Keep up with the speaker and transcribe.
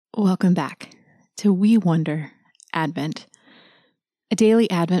Welcome back to We Wonder Advent, a daily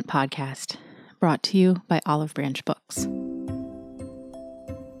Advent podcast brought to you by Olive Branch Books.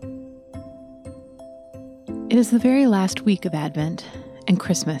 It is the very last week of Advent, and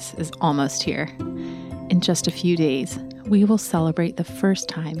Christmas is almost here. In just a few days, we will celebrate the first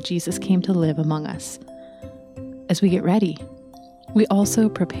time Jesus came to live among us. As we get ready, we also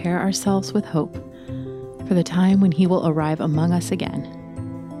prepare ourselves with hope for the time when He will arrive among us again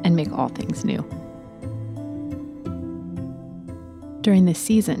and make all things new. During this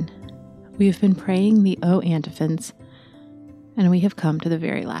season, we have been praying the O antiphons, and we have come to the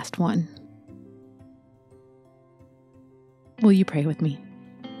very last one. Will you pray with me?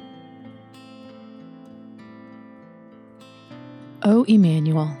 O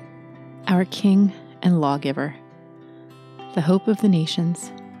Emmanuel, our King and Lawgiver, the hope of the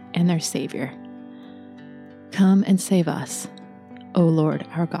nations and their Savior, come and save us, O Lord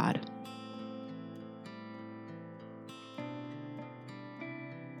our God.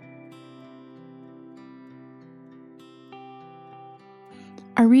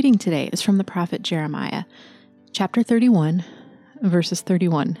 Our reading today is from the prophet Jeremiah, chapter 31, verses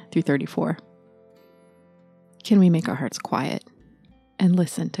 31 through 34. Can we make our hearts quiet and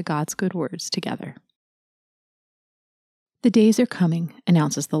listen to God's good words together? The days are coming,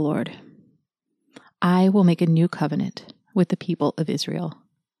 announces the Lord. I will make a new covenant with the people of Israel.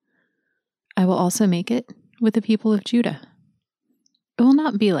 I will also make it with the people of Judah. It will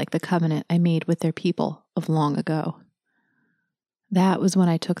not be like the covenant I made with their people of long ago. That was when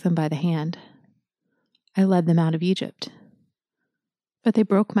I took them by the hand. I led them out of Egypt. But they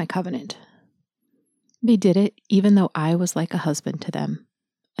broke my covenant. They did it even though I was like a husband to them,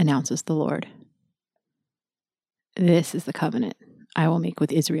 announces the Lord. This is the covenant I will make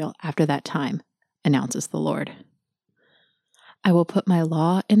with Israel after that time, announces the Lord. I will put my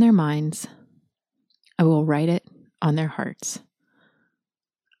law in their minds. I will write it on their hearts.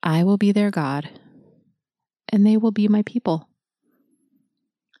 I will be their God, and they will be my people.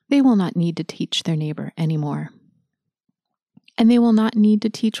 They will not need to teach their neighbor anymore, and they will not need to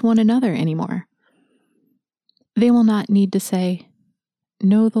teach one another anymore. They will not need to say,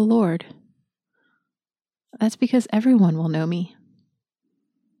 "Know the Lord." That's because everyone will know me,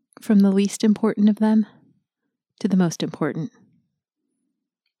 from the least important of them to the most important.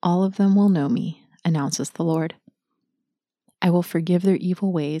 All of them will know me, announces the Lord. I will forgive their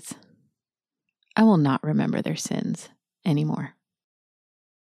evil ways. I will not remember their sins anymore.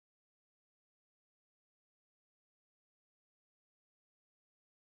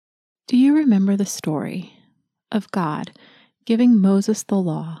 Do you remember the story of God giving Moses the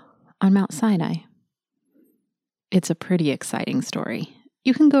law on Mount Sinai? It's a pretty exciting story.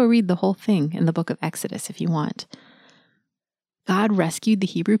 You can go read the whole thing in the book of Exodus if you want. God rescued the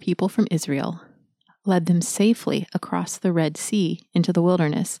Hebrew people from Israel, led them safely across the Red Sea into the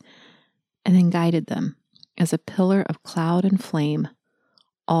wilderness, and then guided them as a pillar of cloud and flame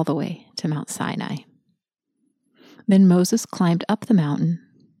all the way to Mount Sinai. Then Moses climbed up the mountain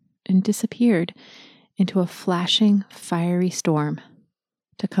and disappeared into a flashing, fiery storm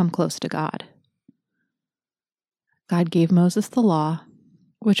to come close to God. God gave Moses the law,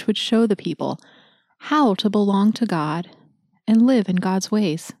 which would show the people how to belong to God and live in God's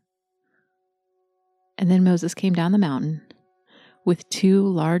ways. And then Moses came down the mountain with 2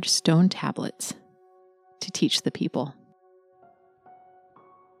 large stone tablets to teach the people.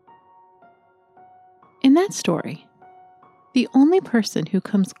 In that story, the only person who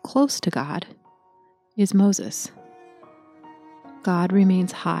comes close to God is Moses. God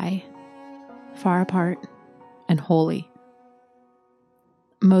remains high, far apart, and holy.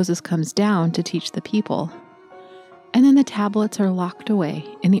 Moses comes down to teach the people, and then the tablets are locked away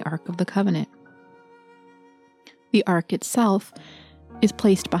in the Ark of the Covenant. The Ark itself is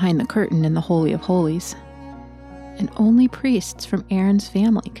placed behind the curtain in the Holy of Holies, and only priests from Aaron's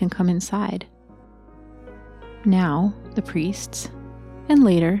family can come inside. Now, the priests, and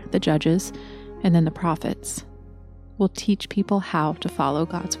later the judges, and then the prophets, will teach people how to follow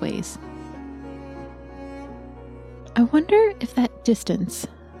God's ways. I wonder if that distance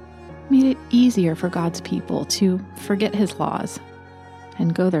made it easier for God's people to forget His laws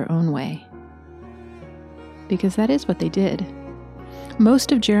and go their own way. Because that is what they did.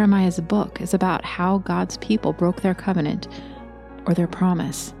 Most of Jeremiah's book is about how God's people broke their covenant or their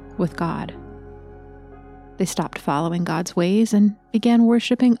promise with God. They stopped following God's ways and began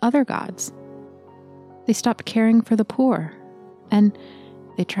worshiping other gods. They stopped caring for the poor, and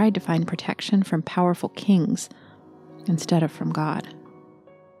they tried to find protection from powerful kings instead of from God.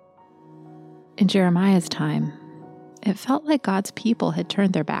 In Jeremiah's time, it felt like God's people had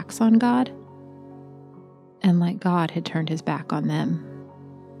turned their backs on God, and like God had turned his back on them.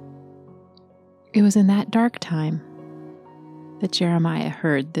 It was in that dark time that Jeremiah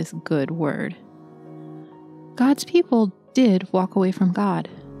heard this good word. God's people did walk away from God.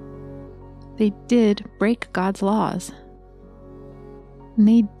 They did break God's laws. And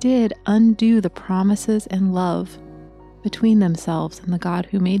they did undo the promises and love between themselves and the God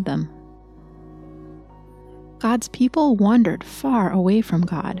who made them. God's people wandered far away from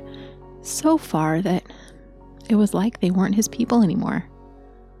God, so far that it was like they weren't his people anymore.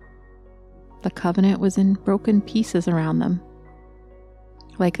 The covenant was in broken pieces around them,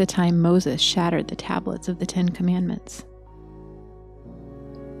 like the time Moses shattered the tablets of the Ten Commandments.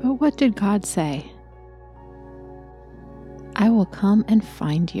 But what did God say? I will come and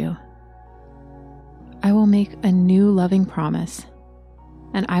find you. I will make a new loving promise,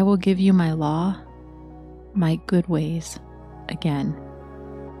 and I will give you my law, my good ways, again.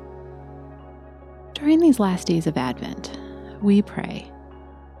 During these last days of Advent, we pray,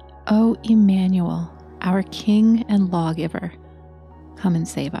 O Emmanuel, our King and Lawgiver, come and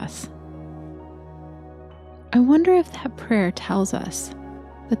save us. I wonder if that prayer tells us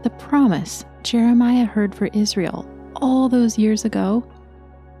that the promise Jeremiah heard for Israel all those years ago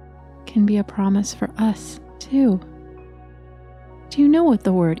can be a promise for us too. Do you know what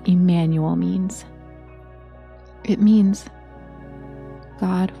the word Emmanuel means? It means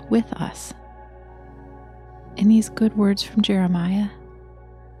God with us. In these good words from Jeremiah,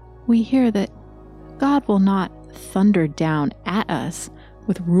 we hear that God will not thunder down at us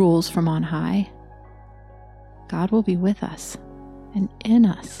with rules from on high. God will be with us and in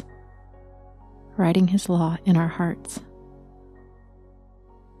us, writing his law in our hearts.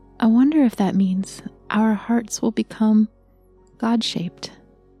 I wonder if that means our hearts will become God-shaped,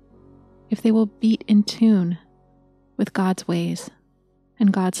 if they will beat in tune with God's ways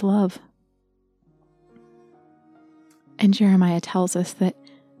and God's love. And Jeremiah tells us that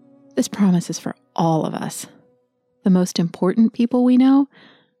this promise is for all of us, the most important people we know,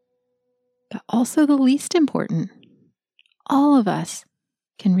 but also the least important. All of us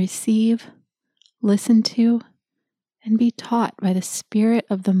can receive, listen to, and be taught by the Spirit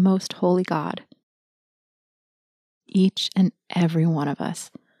of the Most Holy God. Each and every one of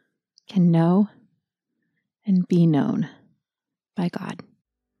us can know and be known by God.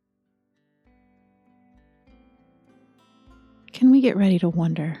 Can we get ready to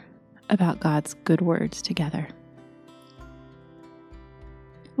wonder about God's good words together?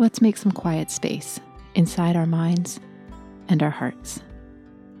 Let's make some quiet space inside our minds and our hearts.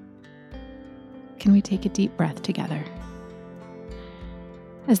 Can we take a deep breath together?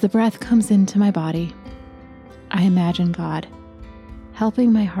 As the breath comes into my body, I imagine God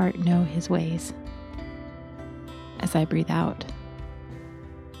helping my heart know his ways. As I breathe out,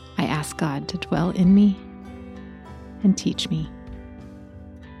 I ask God to dwell in me and teach me.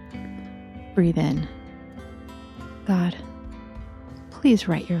 Breathe in. God, please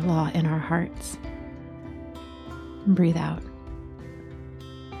write your law in our hearts. And breathe out.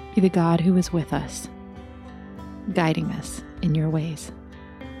 Be the God who is with us, guiding us in your ways.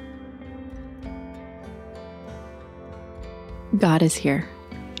 God is here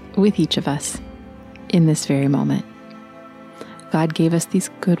with each of us in this very moment. God gave us these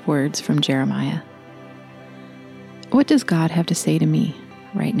good words from Jeremiah. What does God have to say to me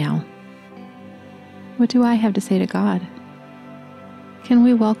right now? What do I have to say to God? Can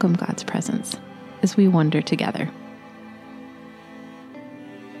we welcome God's presence as we wander together?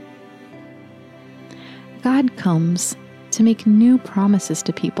 God comes to make new promises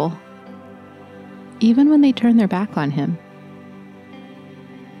to people, even when they turn their back on him.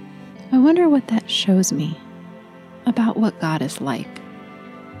 I wonder what that shows me about what God is like.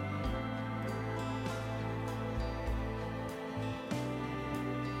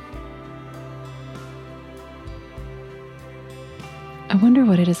 I wonder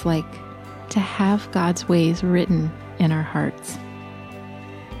what it is like to have God's ways written in our hearts.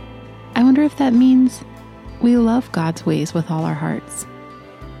 I wonder if that means we love God's ways with all our hearts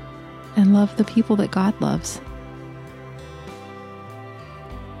and love the people that God loves.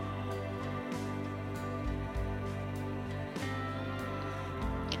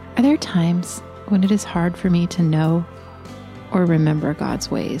 Are there times when it is hard for me to know or remember God's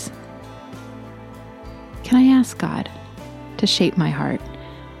ways? Can I ask God to shape my heart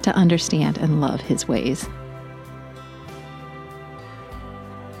to understand and love his ways?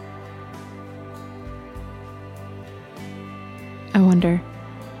 I wonder,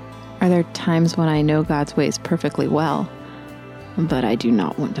 are there times when I know God's ways perfectly well, but I do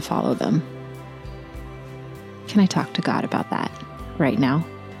not want to follow them? Can I talk to God about that right now?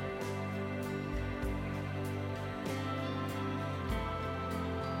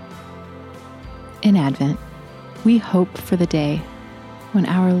 In Advent, we hope for the day when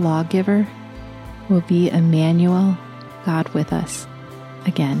our lawgiver will be Emmanuel, God with us,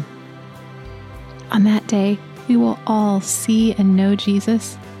 again. On that day, we will all see and know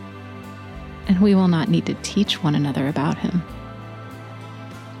Jesus, and we will not need to teach one another about him.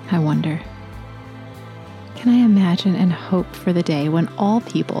 I wonder, can I imagine and hope for the day when all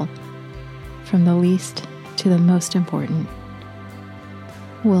people, from the least to the most important,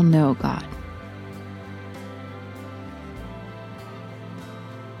 will know God?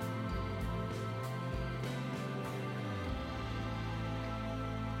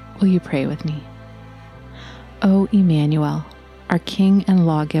 Will you pray with me? O Emmanuel, our King and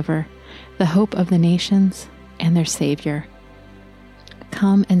Lawgiver, the hope of the nations and their Savior,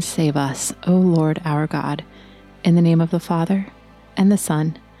 come and save us, O Lord our God, in the name of the Father, and the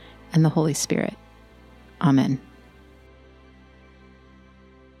Son, and the Holy Spirit. Amen.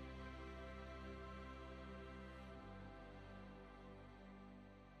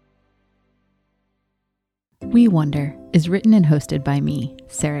 We Wonder is written and hosted by me,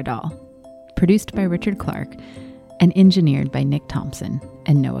 Sarah Dahl, produced by Richard Clark, and engineered by Nick Thompson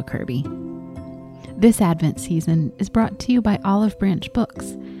and Noah Kirby. This Advent season is brought to you by Olive Branch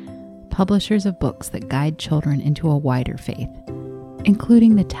Books, publishers of books that guide children into a wider faith,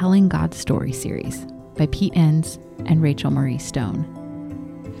 including the Telling God's Story series by Pete Enns and Rachel Marie Stone.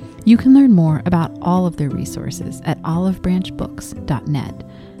 You can learn more about all of their resources at olivebranchbooks.net,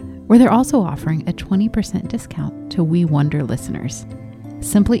 where they're also offering a 20% discount to We Wonder listeners.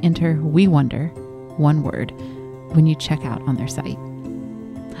 Simply enter We Wonder, one word, when you check out on their site.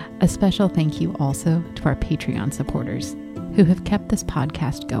 A special thank you also to our Patreon supporters who have kept this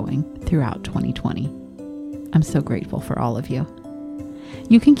podcast going throughout 2020. I'm so grateful for all of you.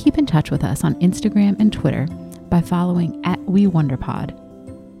 You can keep in touch with us on Instagram and Twitter by following @WeWonderPod,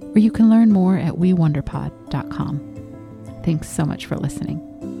 or you can learn more at WeWonderPod.com. Thanks so much for listening,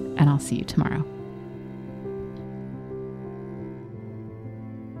 and I'll see you tomorrow.